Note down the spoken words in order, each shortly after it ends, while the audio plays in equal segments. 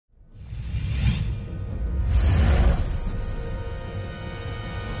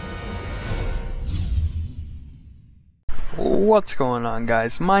What's going on,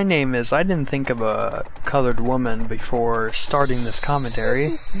 guys? My name is... I didn't think of a colored woman before starting this commentary.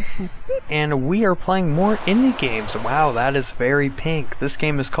 And we are playing more indie games. Wow, that is very pink. This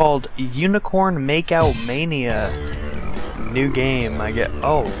game is called Unicorn Makeout Mania. New game. I get...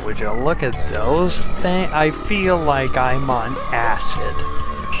 Oh, would you look at those things? I feel like I'm on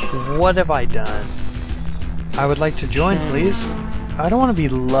acid. What have I done? I would like to join, please. I don't want to be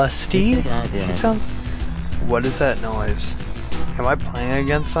lusty. She sounds... What is that noise? Am I playing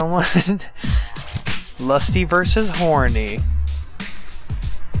against someone? Lusty versus horny.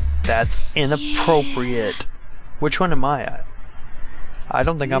 That's inappropriate. Which one am I at? I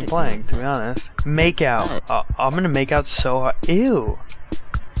don't think I'm playing, to be honest. Make out. I'm gonna make out so hard. Ew.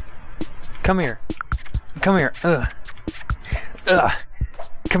 Come here. Come here. Ugh. Ugh.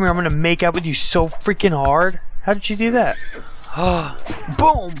 Come here, I'm gonna make out with you so freaking hard. How did you do that?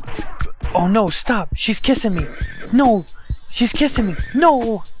 Boom! Oh no, stop! She's kissing me! No! She's kissing me!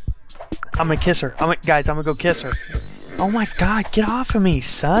 No! I'm gonna kiss her. Guys, I'm gonna go kiss her. Oh my god, get off of me,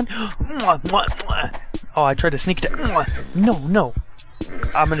 son! Oh, I tried to sneak it. No, no.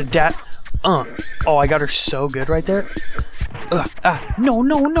 I'm gonna Oh, I got her so good right there. No,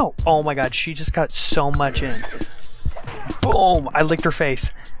 no, no! Oh my god, she just got so much in. Boom! I licked her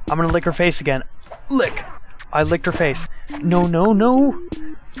face. I'm gonna lick her face again. Lick! I licked her face. No, no, no!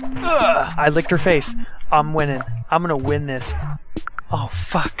 I licked her face. I'm winning. I'm gonna win this. Oh,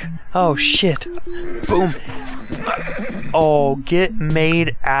 fuck. Oh, shit. Boom. Oh, get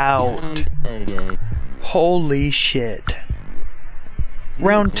made out. Holy shit.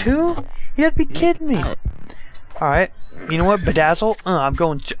 Round 2? You gotta be kidding me. Alright. You know what? Bedazzle?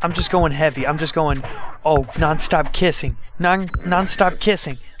 I'm just going heavy. I'm just going... Oh, non-stop kissing. Non-stop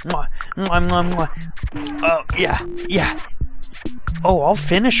kissing. Mwah, mwah, mwah, mwah. Oh, yeah. Yeah. Oh, I'll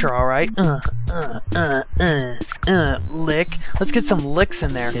finish her, alright. Lick. Let's get some licks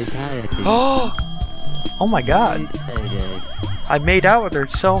in there. Oh my god. I made out with her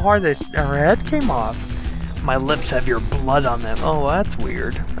so hard that her head came off. My lips have your blood on them. Oh, that's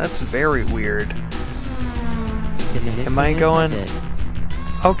weird. That's very weird. Am I going...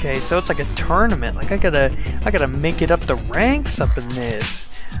 Okay, so it's like a tournament. Like I gotta make it up the ranks up in this.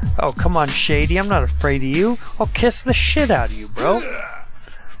 Oh, come on, Shady. I'm not afraid of you. I'll kiss the shit out of you, bro.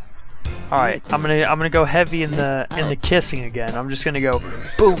 Alright, I'm gonna go heavy in the kissing again. I'm just gonna go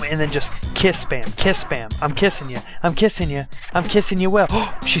boom and then just kiss spam, kiss spam. I'm kissing you. I'm kissing you. I'm kissing you well.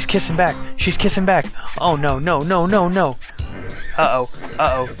 Oh, she's kissing back. She's kissing back. Oh no, no, no, no, no. Uh-oh.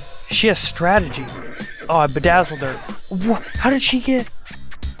 Uh-oh. She has strategy. Oh, I bedazzled her. What? How did she get...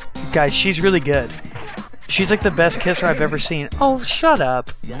 Guys, she's really good. She's like the best kisser I've ever seen. Oh, shut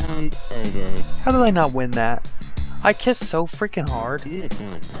up. How did I not win that? I kissed so freaking hard.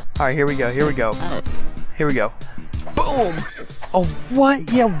 Alright, here we go, here we go. Here we go. Boom! Oh,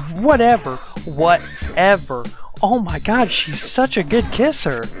 what? Yeah, whatever. Whatever. Oh my god, she's such a good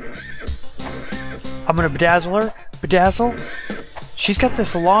kisser. I'm gonna bedazzle her. Bedazzle. She's got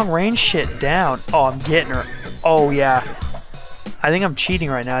this long range shit down. Oh, I'm getting her. Oh, yeah. I think I'm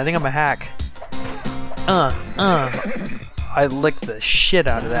cheating right now. I think I'm a hack. I licked the shit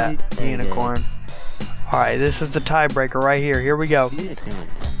out of that unicorn. Alright, this is the tiebreaker right here. Here we go.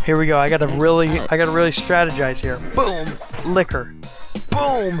 Here we go. I gotta really strategize here. Boom! Lick her.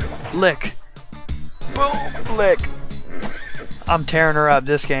 Boom! Lick. Boom! Lick. I'm tearing her up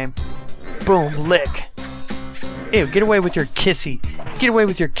this game. Boom! Lick. Ew, get away with your kissy. Get away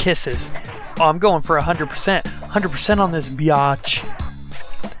with your kisses. Oh, I'm going for 100%. 100% on this biatch.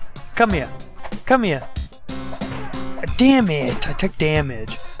 Come here. Come here. Damn it. I took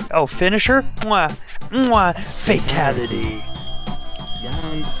damage. Oh, finisher? Mwah. Mwah. Fatality.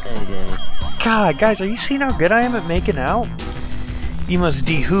 God, guys, are you seeing how good I am at making out? You must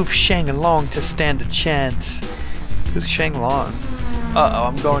dehoof Shang-Long to stand a chance. Who's Shang-Long? Uh-oh,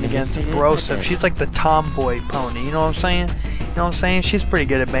 I'm going against Broseph. She's like the tomboy pony, you know what I'm saying? You know what I'm saying? She's pretty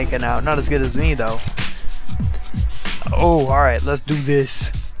good at making out. Not as good as me, though. Oh, alright, let's do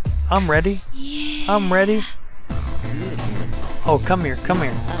this. I'm ready. I'm ready. Oh, come here, come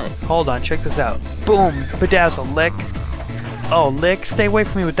here. Hold on, check this out. Boom! Bedazzle, lick. Oh, lick. Stay away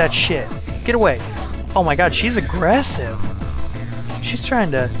from me with that shit. Get away. Oh my god, she's aggressive. She's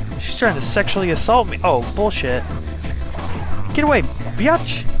trying to sexually assault me. Oh, bullshit. Get away,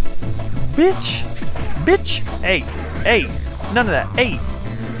 biatch. Bitch. Bitch. Hey. Hey. None of that. Hey.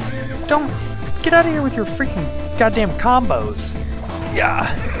 Don't. Get out of here with your freaking goddamn combos.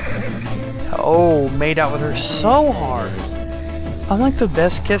 Yeah. Oh, made out with her so hard. I'm like the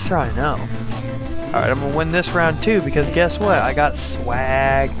best kisser I know. Alright, I'm gonna win this round too because guess what? I got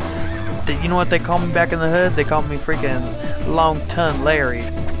swag. You know what they call me back in the hood? They call me freaking Long tongue Larry.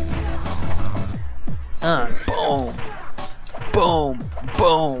 Boom. Boom.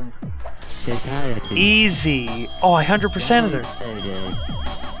 Boom. Easy. Oh, I 100%ed her.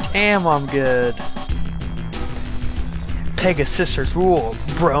 Damn, I'm good. Pegasisters rule.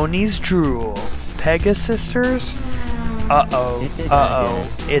 Bronies drool. Pegasisters? Uh-oh. Uh-oh.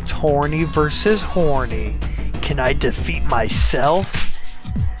 It's horny versus horny. Can I defeat myself?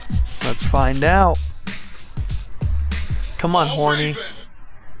 Let's find out. Come on, horny.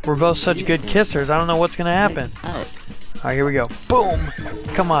 We're both such good kissers. I don't know what's gonna happen. Alright, here we go. Boom!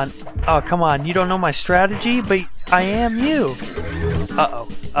 Come on. Oh, come on. You don't know my strategy, but I am you. Uh-oh.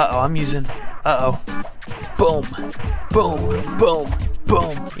 Uh-oh, I'm using... Uh-oh. Boom. Boom. Boom.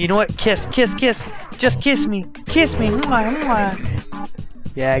 Boom. You know what? Kiss. Kiss. Kiss. Just kiss me. Kiss me. Mwah, mwah.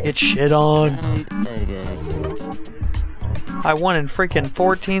 Yeah, get shit on. I won in freaking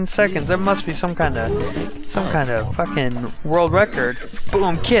 14 seconds. That must be some kind of fucking world record.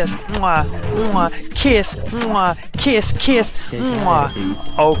 Boom, kiss, mwah, mwah, kiss, mwah, kiss, kiss,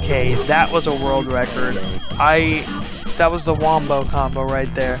 mwah. Okay, that was a world record. That was the wombo combo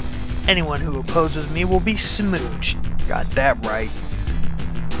right there. Anyone who opposes me will be smooched. Got that right.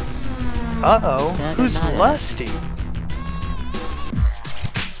 Uh-oh, who's lusty?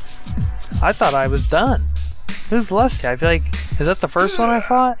 I thought I was done. Who's lusty? I feel like, is that the first one I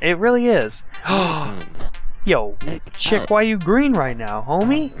fought? It really is. Yo, chick, why you green right now,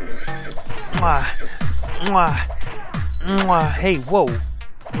 homie? Mwah, mwah, mwah. Hey, whoa.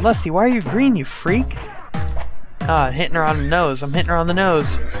 Lusty, why are you green, you freak? I'm hitting her on the nose. I'm hitting her on the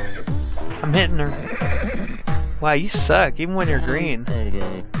nose. I'm hitting her. Wow, you suck, even when you're green.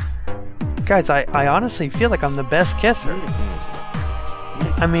 Guys, I honestly feel like I'm the best kisser.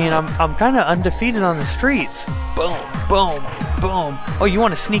 I mean, I'm kind of undefeated on the streets. Boom, boom, boom. Oh, you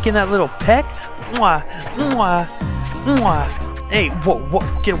want to sneak in that little peck? Mwah, mwah, mwah. Hey, whoa,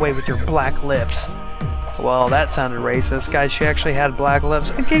 whoa, get away with your black lips. Well, that sounded racist. Guys, she actually had black lips.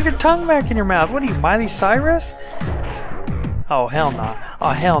 Get your tongue back in your mouth. What are you, Miley Cyrus? Oh, hell nah.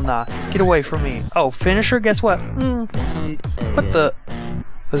 Oh, hell nah. Get away from me. Oh, finisher? Guess what? What the...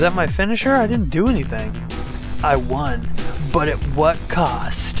 Was that my finisher? I didn't do anything. I won. But at what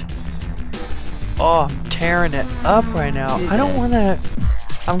cost? Oh, I'm tearing it up right now. I don't want to...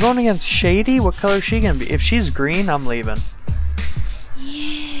 I'm going against Shady. What color is she going to be? If she's green, I'm leaving.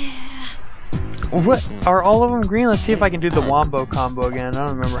 Yeah. What? Are all of them green? Let's see if I can do the wombo combo again. I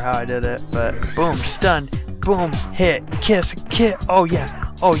don't remember how I did it, but... Boom, stun. Boom, hit. Kiss, kiss. Oh,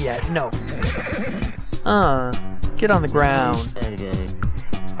 yeah. Oh, yeah. No. Get on the ground.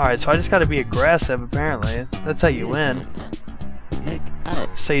 Alright, so I just gotta be aggressive, apparently. That's how you win.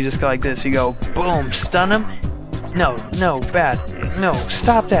 So you just go like this. You go, boom, stun him. No, no, bad. No,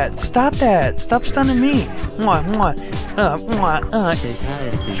 stop that. Stop that. Stop stunning me. Mwah, mwah.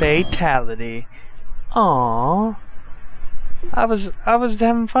 Fatality. Aww. I was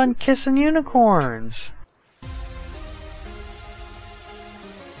having fun kissing unicorns.